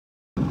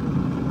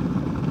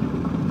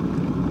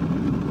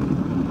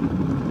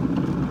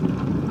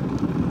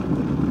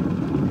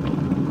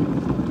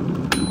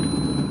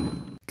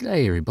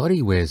G'day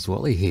everybody, where's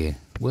Wally here?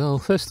 Well,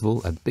 first of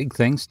all, a big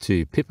thanks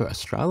to Pippa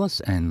Australis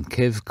and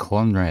Kev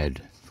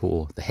Conrad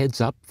for the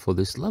heads up for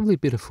this lovely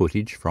bit of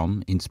footage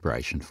from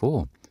Inspiration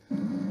 4.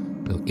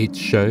 Well, it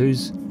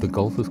shows the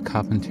Gulf of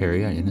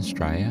Carpentaria in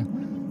Australia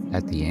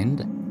at the end.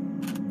 And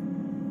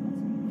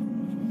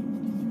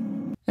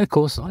of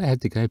course, I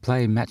had to go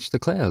play Match the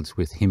Clouds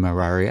with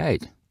Himarari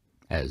 8,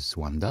 as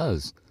one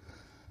does.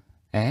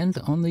 And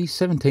on the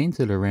 17th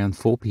at around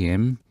 4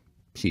 PM,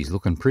 she's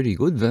looking pretty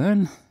good,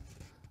 Vern.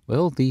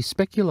 Well, the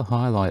specular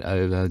highlight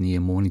over near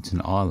Mornington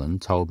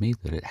Island told me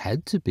that it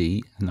had to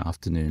be an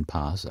afternoon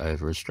pass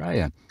over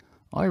Australia.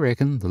 I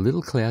reckon the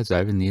little clouds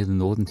over near the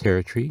Northern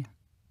Territory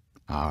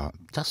are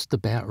just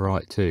about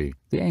right too.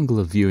 The angle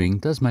of viewing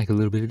does make a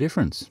little bit of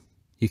difference.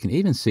 You can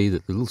even see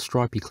that the little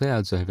stripy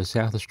clouds over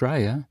South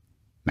Australia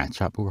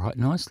match up right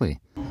nicely.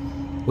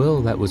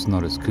 Well, that was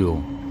not as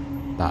cool,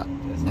 but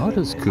not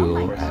as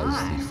cool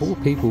as the 4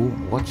 people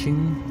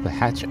watching the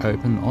hatch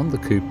open on the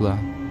cupola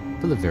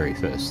for the very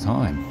first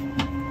time.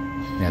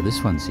 Now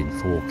this one's in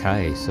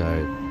 4K, so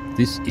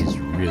this is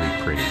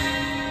really pretty.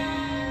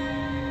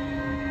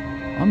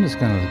 I'm just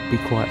going to be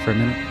quiet for a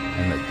minute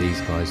and let these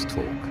guys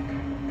talk.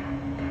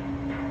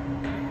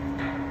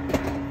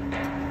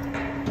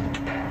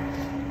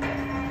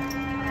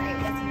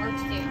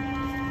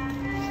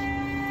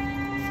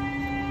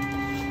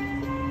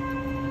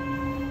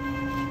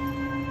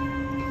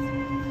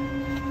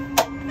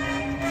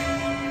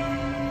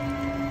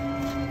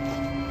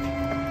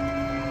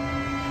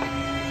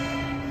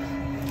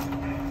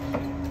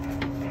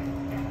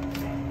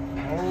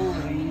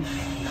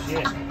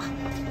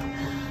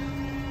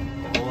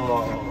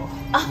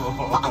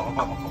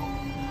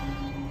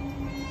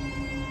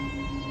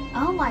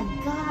 Oh my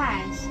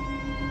gosh.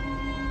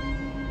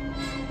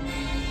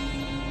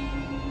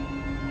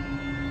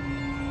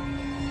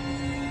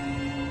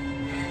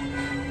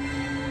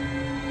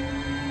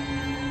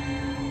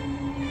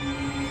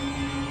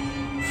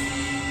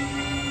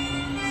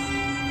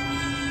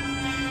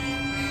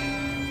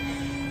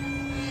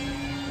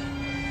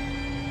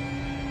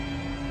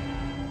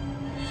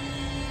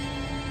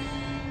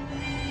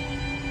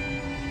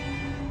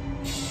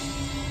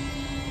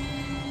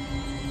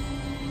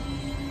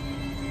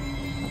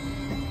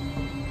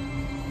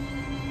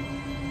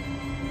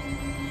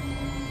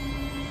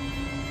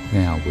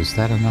 Now, was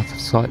that enough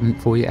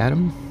excitement for you,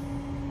 Adam?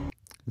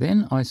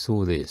 Then I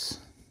saw this.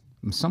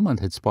 Someone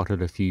had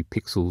spotted a few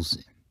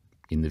pixels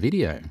in the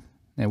video.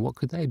 Now, what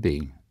could they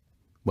be?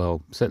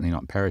 Well, certainly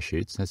not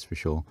parachutes, that's for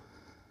sure.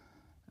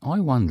 I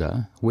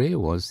wonder, where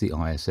was the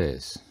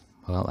ISS?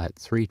 Well, at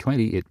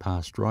 3:20 it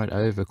passed right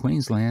over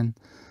Queensland.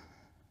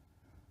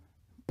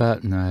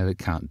 But no, it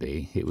can't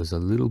be. It was a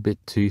little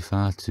bit too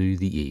far to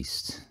the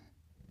east.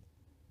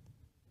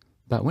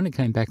 But when it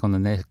came back on the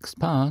next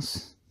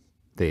pass,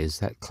 there's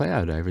that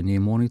cloud over near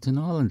Mornington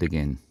Island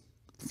again.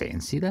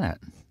 Fancy that.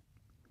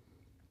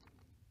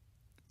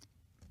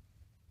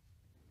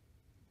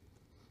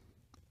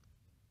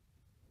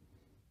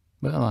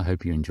 Well, I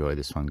hope you enjoy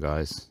this one,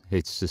 guys.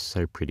 It's just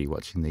so pretty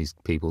watching these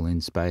people in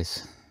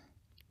space.